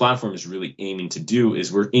Candidates Platform is really aiming to do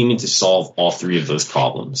is we're aiming to solve all three of those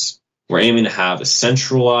problems. We're aiming to have a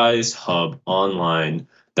centralized hub online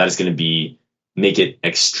that is going to make it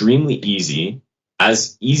extremely easy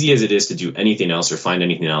as it is to do anything else or find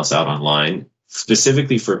anything else out online,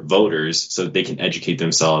 specifically for voters, so that they can educate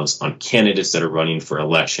themselves on candidates that are running for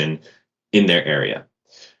election in their area.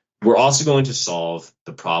 We're also going to solve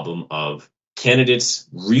the problem of candidates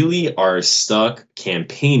really are stuck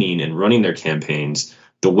campaigning and running their campaigns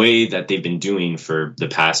the way that they've been doing for the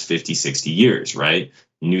past 50, 60 years, right?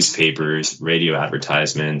 Newspapers, radio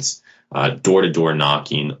advertisements, door-to-door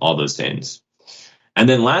knocking, all those things. And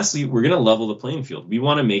then lastly, we're going to level the playing field. We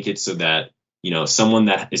want to make it so that, someone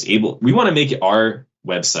that is we want to make it our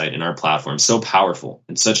website and our platform so powerful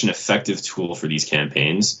and such an effective tool for these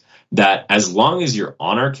campaigns that as long as you're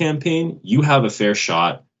on our campaign, you have a fair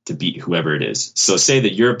shot to beat whoever it is. So say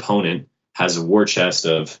that your opponent has a war chest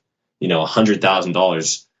of,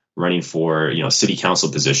 $100,000 running for, a city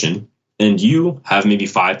council position, and you have maybe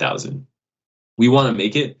 5,000. We want to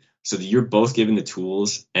make it so that you're both given the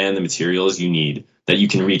tools and the materials you need, that you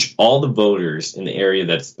can reach all the voters in the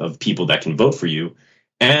area of people that can vote for you,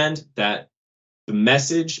 and that the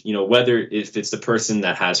message, whether if it's the person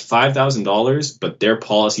that has $5,000, but their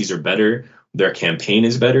policies are better, their campaign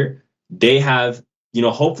is better, they have,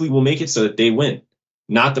 hopefully will make it so that they win,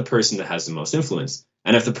 not the person that has the most influence.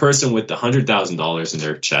 And if the person with the $100,000 in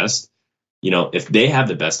their chest, if they have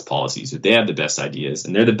the best policies, if they have the best ideas,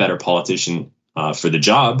 and they're the better politician for the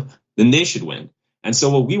job, then they should win. And so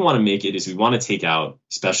what we want to make it is we want to take out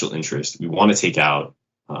special interest. We want to take out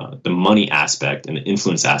the money aspect and the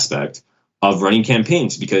influence aspect of running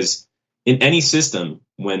campaigns, because in any system,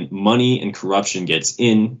 when money and corruption gets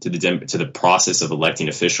into the process of electing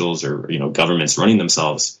officials or governments running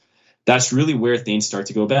themselves, that's really where things start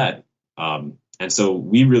to go bad. And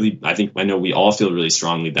so I know we all feel really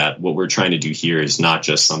strongly that what we're trying to do here is not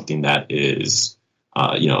just something that is,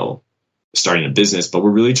 starting a business, but we're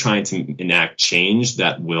really trying to enact change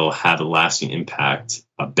that will have a lasting impact,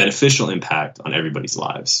 a beneficial impact on everybody's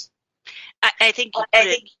lives. I think you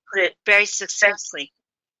put it very succinctly.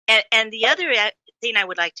 And the other thing I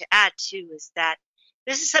would like to add too is that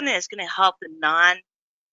this is something that's going to help the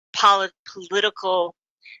non-political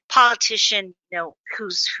politician,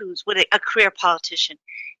 who's a career politician.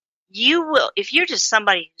 You will, if you're just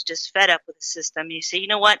somebody who's just fed up with the system, you say, you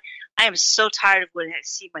know what, I am so tired of when I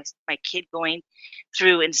see my kid going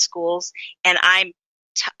through in schools, and I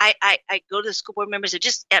go to the school board members,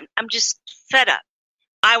 I'm just fed up.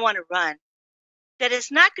 I want to run. That is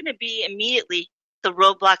not going to be immediately the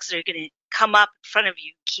roadblocks that are going to come up in front of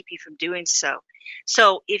you, keep you from doing so.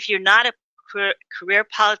 So if you're not a career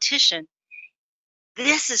politician,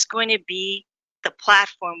 this is going to be the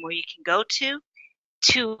platform where you can go to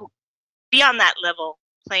be on that level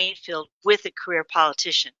playing field with a career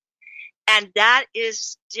politician. And that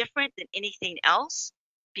is different than anything else,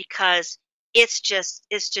 because it's just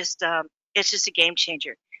a game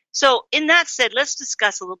changer. So in that said, let's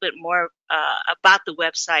discuss a little bit more about the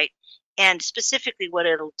website and specifically what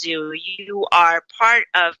it'll do. You are part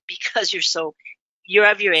of, because you're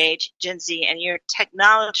of your age, Gen Z, and you're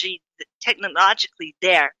technologically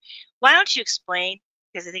there. Why don't you explain,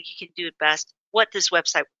 because I think you can do it best, what this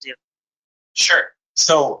website will do? Sure.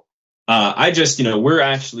 So we're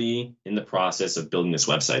actually in the process of building this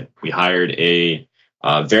website. We hired a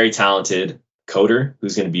very talented coder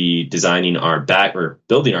who's going to be building our back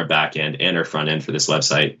end and our front end for this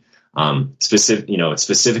website. It's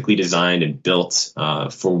specifically designed and built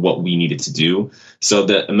for what we needed to do. So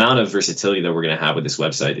the amount of versatility that we're going to have with this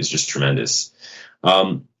website is just tremendous.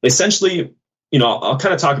 Essentially, I'll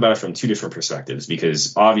kind of talk about it from two different perspectives,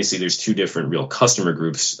 because obviously there's two different real customer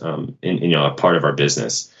groups in a part of our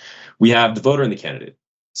business. We have the voter and the candidate.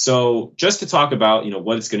 So just to talk about,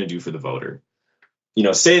 what it's going to do for the voter.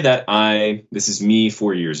 Say that this is me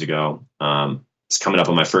 4 years ago. It's coming up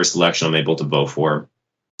on my first election I'm able to vote for.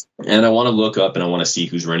 And I want to look up and I want to see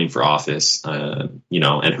who's running for office, and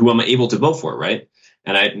who I'm able to vote for, right?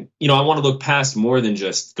 And I want to look past more than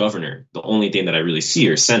just governor. The only thing that I really see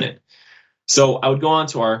is Senate. So I would go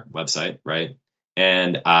onto our website, right?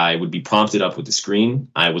 And I would be prompted up with the screen.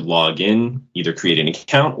 I would log in, either create an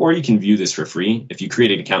account, or you can view this for free. If you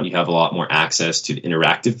create an account, you have a lot more access to the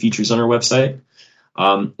interactive features on our website.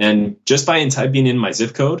 And just by typing in my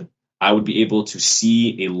zip code, I would be able to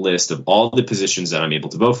see a list of all the positions that I'm able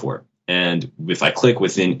to vote for. And if I click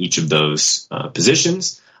within each of those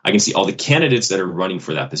positions, I can see all the candidates that are running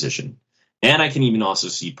for that position. And I can even also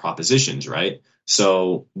see propositions, right?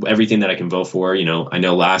 So everything that I can vote for, I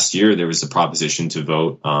know last year there was a proposition to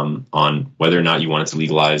vote on whether or not you wanted to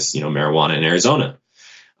legalize, marijuana in Arizona.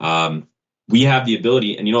 We have the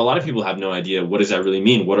ability, and a lot of people have no idea, what does that really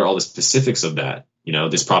mean? What are all the specifics of that?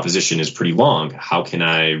 This proposition is pretty long. How can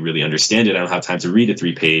I really understand it? I don't have time to read a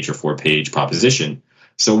 3-page or 4-page proposition.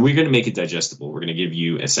 So we're going to make it digestible. We're going to give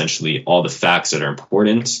you essentially all the facts that are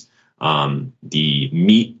important, the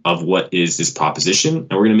meat of what is this proposition,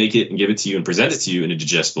 and we're going to make it and give it to you and present it to you in a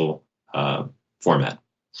digestible format.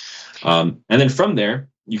 And then from there,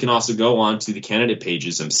 you can also go on to the candidate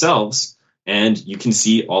pages themselves, and you can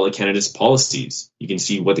see all the candidates' policies. You can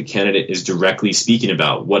see what the candidate is directly speaking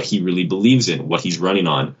about, what he really believes in, what he's running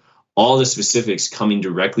on, all the specifics coming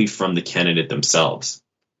directly from the candidate themselves.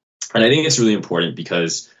 And I think it's really important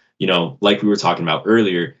because, like we were talking about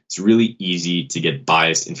earlier, it's really easy to get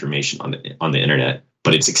biased information on the internet,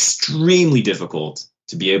 but it's extremely difficult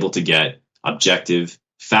to be able to get objective,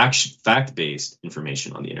 fact-based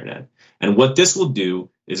information on the internet. And what this will do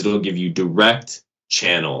is it'll give you direct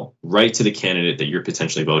channel right to the candidate that you're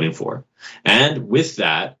potentially voting for. And with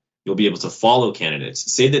that, you'll be able to follow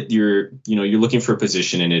candidates. Say that you're looking for a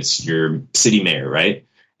position and it's your city mayor, right?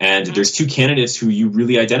 And there's two candidates who you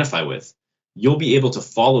really identify with. You'll be able to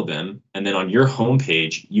follow them. And then on your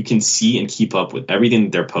homepage, you can see and keep up with everything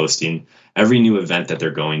that they're posting, every new event that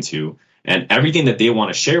they're going to, and everything that they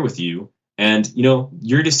want to share with you. And,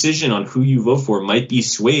 your decision on who you vote for might be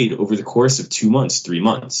swayed over the course of 2 months, 3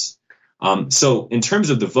 months. So in terms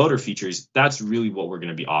of the voter features, that's really what we're going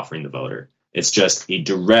to be offering the voter. It's just a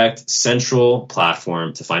direct central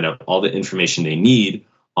platform to find out all the information they need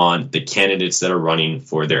on the candidates that are running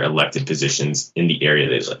for their elected positions in the area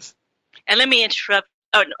they live. And let me interrupt,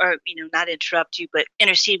 or not interrupt you, but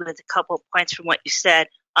intercede with a couple of points from what you said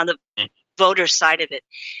on the voter side of it.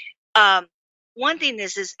 One thing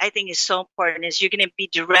I think is so important is you're going to be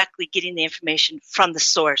directly getting the information from the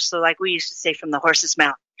source. So like we used to say, from the horse's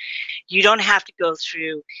mouth. You don't have to go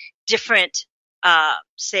through different,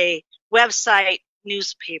 say, website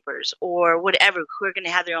newspapers or whatever who are going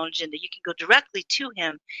to have their own agenda. You can go directly to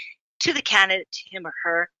him, to the candidate, to him or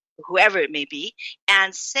her, or whoever it may be,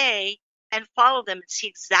 and follow them and see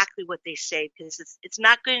exactly what they say, because it's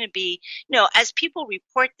not going to be, as people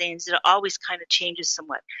report things, it always kind of changes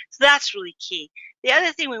somewhat. So that's really key. The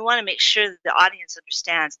other thing we want to make sure that the audience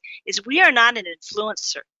understands is we are not an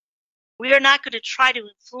influencer. We are not going to try to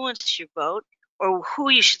influence your vote or who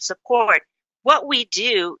you should support. What we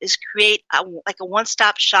do is create a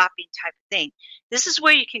one-stop shopping type of thing. This is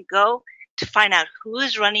where you can go to find out who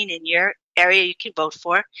is running in your area you can vote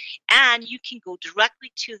for, and you can go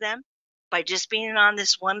directly to them by just being on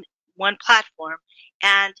this one platform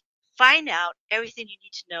and find out everything you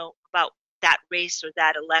need to know about that race or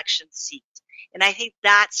that election seat. And I think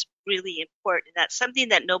that's really important. That's something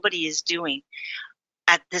that nobody is doing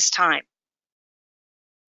at this time.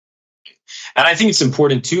 And I think it's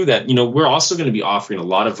important, too, that, we're also going to be offering a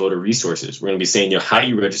lot of voter resources. We're going to be saying, how do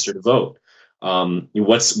you register to vote?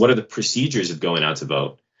 What are the procedures of going out to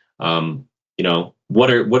vote?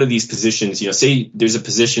 what are these positions? Say there's a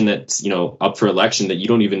position that's, up for election that you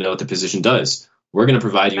don't even know what the position does. We're going to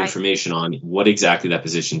provide you Right. information on what exactly that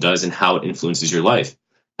position does and how it influences your life.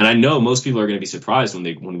 And I know most people are going to be surprised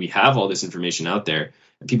when we have all this information out there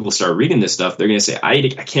and people start reading this stuff. They're going to say, I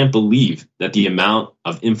can't believe that the amount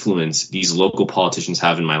of influence these local politicians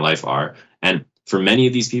have in my life are. And for many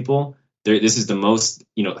of these people, this is the most,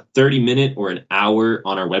 30-minute or an hour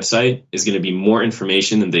on our website is going to be more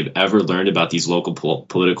information than they've ever learned about these local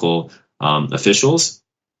political officials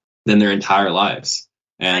than their entire lives.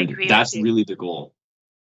 And that's really the goal.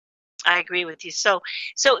 I agree with you. So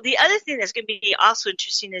the other thing that's going to be also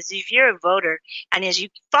interesting is if you're a voter and as you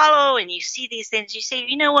follow and you see these things, you say,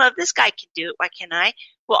 you know what, if this guy can do it, why can't I?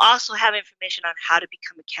 We'll also have information on how to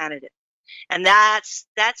become a candidate. And that's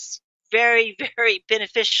very, very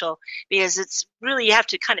beneficial because it's really, you have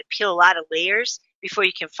to kind of peel a lot of layers before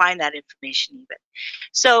you can find that information even.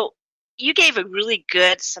 So you gave a really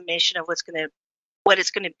good summation of what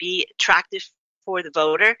it's going to be attractive for the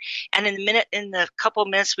voter. And in the couple of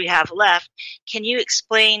minutes we have left, can you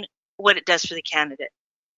explain what it does for the candidate?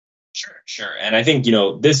 Sure. And I think,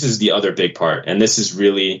 this is the other big part. And this is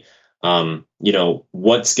really,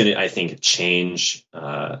 what's going to, I think, change,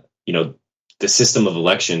 the system of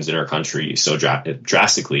elections in our country so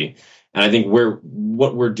drastically. And I think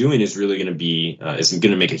what we're doing is really going to be, is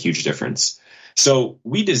going to make a huge difference. So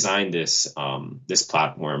we designed this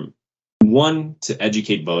platform, one, to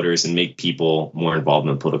educate voters and make people more involved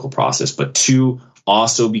in the political process, but two,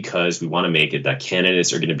 also because we want to make it that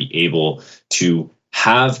candidates are going to be able to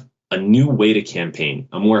have a new way to campaign,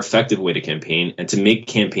 a more effective way to campaign, and to make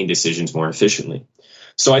campaign decisions more efficiently.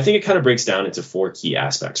 So I think it kind of breaks down into four key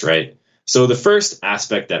aspects, right? So the first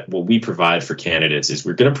aspect that what we provide for candidates is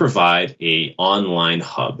we're going to provide a online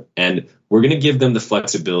hub, and we're going to give them the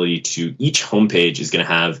flexibility to each homepage is going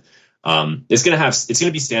to have it's going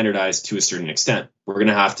to be standardized to a certain extent. You're going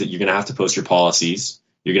to have to post your policies.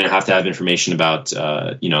 You're going to have information about,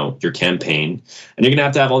 your campaign, and you're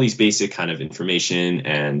going to have all these basic kind of information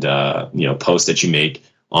and, posts that you make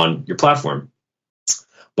on your platform.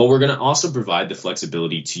 But we're going to also provide the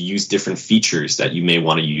flexibility to use different features that you may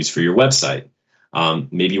want to use for your website.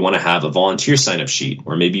 Maybe you want to have a volunteer sign-up sheet,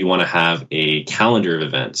 or maybe you want to have a calendar of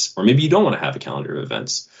events, or maybe you don't want to have a calendar of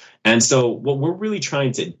events. And so what we're really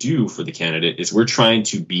trying to do for the candidate is we're trying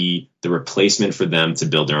to be the replacement for them to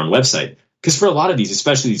build their own website. Because for a lot of these,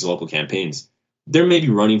 especially these local campaigns, they're maybe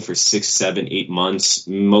running for 6, 7, 8 months,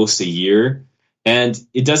 most a year. And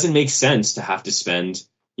it doesn't make sense to have to spend,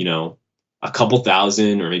 a couple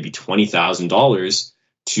 $1,000 or maybe $20,000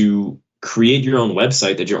 to create your own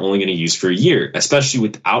website that you're only going to use for a year, especially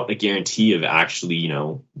without a guarantee of actually,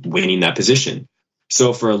 winning that position.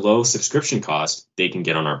 So for a low subscription cost, they can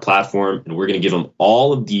get on our platform, and we're going to give them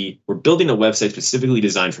we're building a website specifically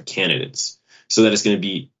designed for candidates so that it's going to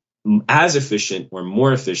be as efficient or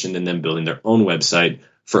more efficient than them building their own website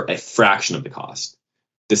for a fraction of the cost.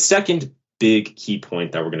 The second big key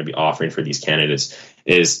point that we're going to be offering for these candidates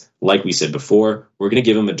is, like we said before, we're going to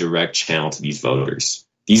give them a direct channel to these voters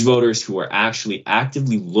who are actually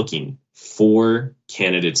actively looking for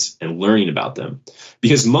candidates and learning about them,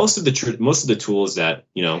 because most of the tools that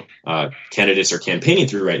candidates are campaigning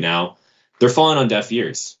through right now, they're falling on deaf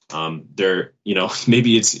ears. They're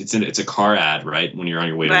maybe it's a car ad, right, when you're on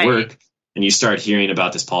your way to work and you start hearing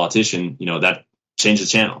about this politician, that change the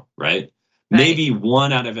channel, right? Maybe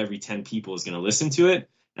 1 out of every 10 people is going to listen to it,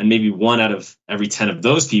 and maybe 1 out of every 10 of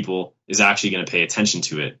those people is actually going to pay attention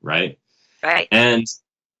to it, right? Right. And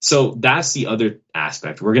so that's the other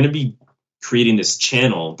aspect. We're going to be creating this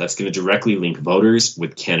channel that's going to directly link voters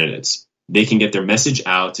with candidates. They can get their message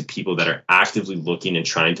out to people that are actively looking and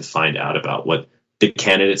trying to find out about what the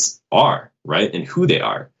candidates are, right, and who they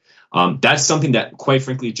are. That's something that, quite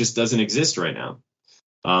frankly, just doesn't exist right now.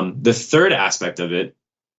 The third aspect of it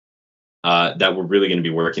that we're really going to be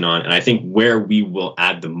working on, and I think where we will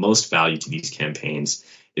add the most value to these campaigns,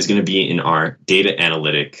 is going to be in our data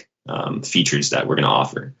analytic features that we're going to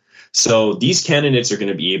offer. So these candidates are going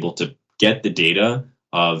to be able to get the data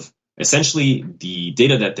of essentially the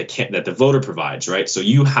data that the voter provides, right? So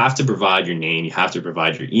you have to provide your name, you have to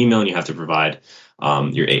provide your email, and you have to provide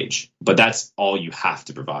your age. But that's all you have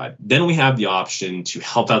to provide. Then we have the option to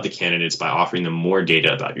help out the candidates by offering them more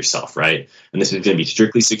data about yourself, right? And this is going to be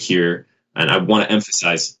strictly secure. And I want to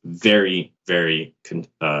emphasize very, very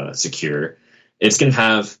secure. It's going to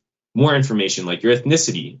have more information like your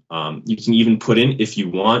ethnicity. You can even put in, if you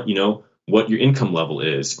want, what your income level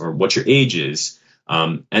is or what your age is.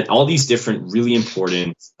 And all these different really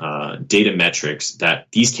important data metrics that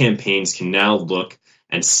these campaigns can now look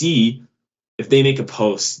and see if they make a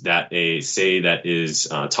post that is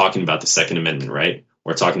talking about the Second Amendment, right,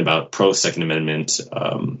 or talking about pro Second Amendment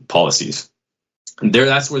policies,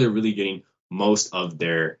 that's where they're really getting most of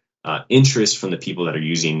their interest from the people that are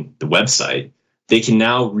using the website. They can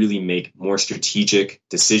now really make more strategic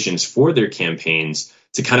decisions for their campaigns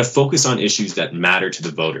to kind of focus on issues that matter to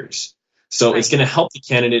the voters. So it's going to help the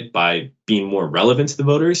candidate by being more relevant to the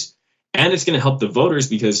voters, and it's going to help the voters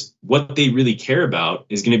because what they really care about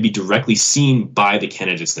is going to be directly seen by the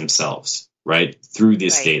candidates themselves, right, through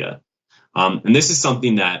this data. And this is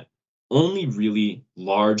something that only really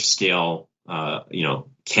large-scale,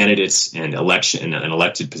 candidates and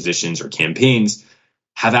elected positions or campaigns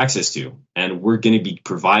have access to, and we're going to be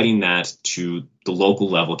providing that to the local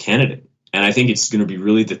level candidate. And I think it's going to be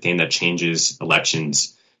really the thing that changes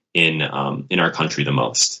elections in our country the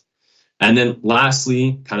most. And then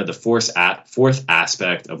lastly, kind of the fourth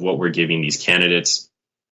aspect of what we're giving these candidates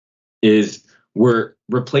is we're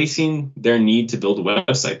replacing their need to build a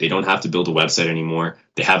website. They don't have to build a website anymore.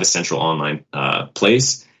 They have a central online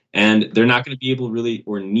place, and they're not going to be able to really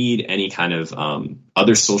or need any kind of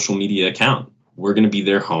other social media account. We're going to be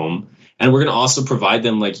their home. And we're going to also provide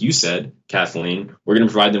them, like you said, Kathleen, we're going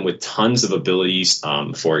to provide them with tons of abilities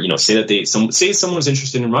for, say someone's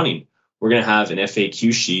interested in running. We're going to have an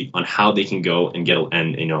FAQ sheet on how they can go and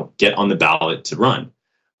get on the ballot to run.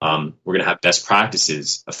 We're going to have best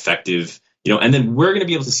practices, effective, and then we're going to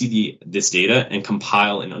be able to see this data and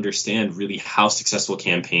compile and understand really how successful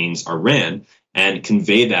campaigns are ran and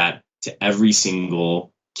convey that to every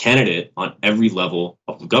single candidate on every level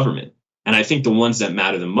of government. And I think the ones that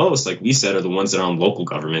matter the most, like we said, are the ones that are on local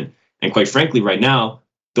government. And quite frankly, right now,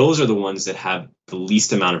 those are the ones that have the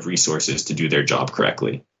least amount of resources to do their job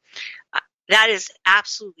correctly. That is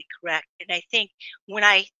absolutely correct. And I think when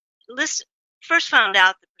I first found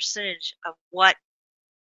out the percentage of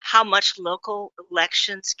how much local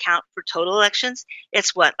elections count for total elections,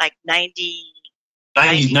 it's like 90%.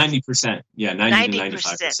 Yeah, 90 to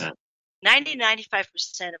 95%.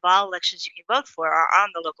 90-95% of all elections you can vote for are on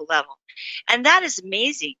the local level. And that is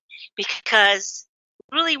amazing because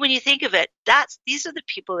really when you think of it, these are the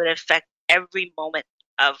people that affect every moment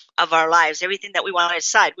of our lives, everything that we want to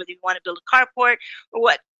decide, whether you want to build a carport or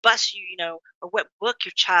what bus or what book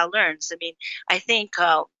your child learns. I mean, I think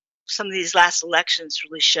some of these last elections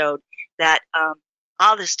really showed that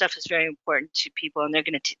all this stuff is very important to people, and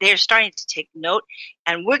they're starting to take note.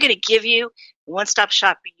 And we're going to give you one-stop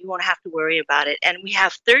shopping. You won't have to worry about it. And we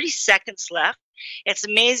have 30 seconds left. It's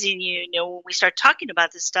amazing, when we start talking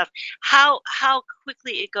about this stuff, how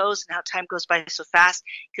quickly it goes and how time goes by so fast,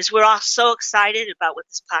 because we're all so excited about what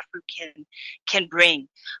this platform can bring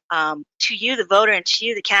to you, the voter, and to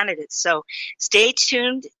you, the candidate. So stay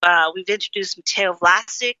tuned. We've introduced Mateo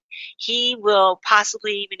Vlasic. He will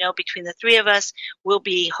possibly, between the three of us, we'll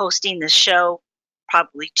be hosting the show,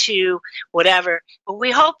 probably two, whatever. But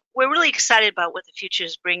we're really excited about what the future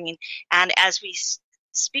is bringing. And as we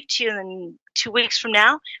speak to you in 2 weeks from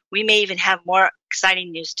now, we may even have more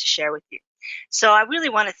exciting news to share with you. So I really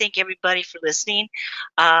want to thank everybody for listening.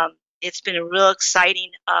 It's been a real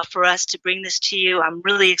exciting for us to bring this to you. I'm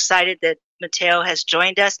really excited that Mateo has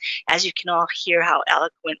joined us. As you can all hear how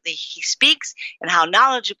eloquently he speaks and how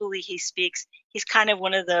knowledgeably he speaks, he's kind of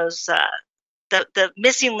one of those the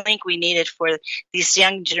missing link we needed for this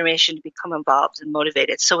young generation to become involved and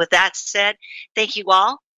motivated. So with that said, thank you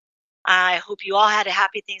all. I hope you all had a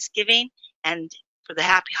happy Thanksgiving, and for the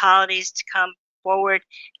happy holidays to come forward,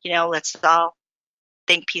 let's all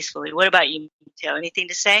think peacefully. What about you, Mateo? Anything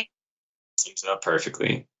to say? Sums it up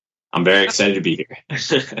perfectly. I'm very excited to be here.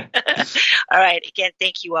 All right. Again,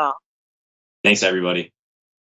 thank you all. Thanks, everybody.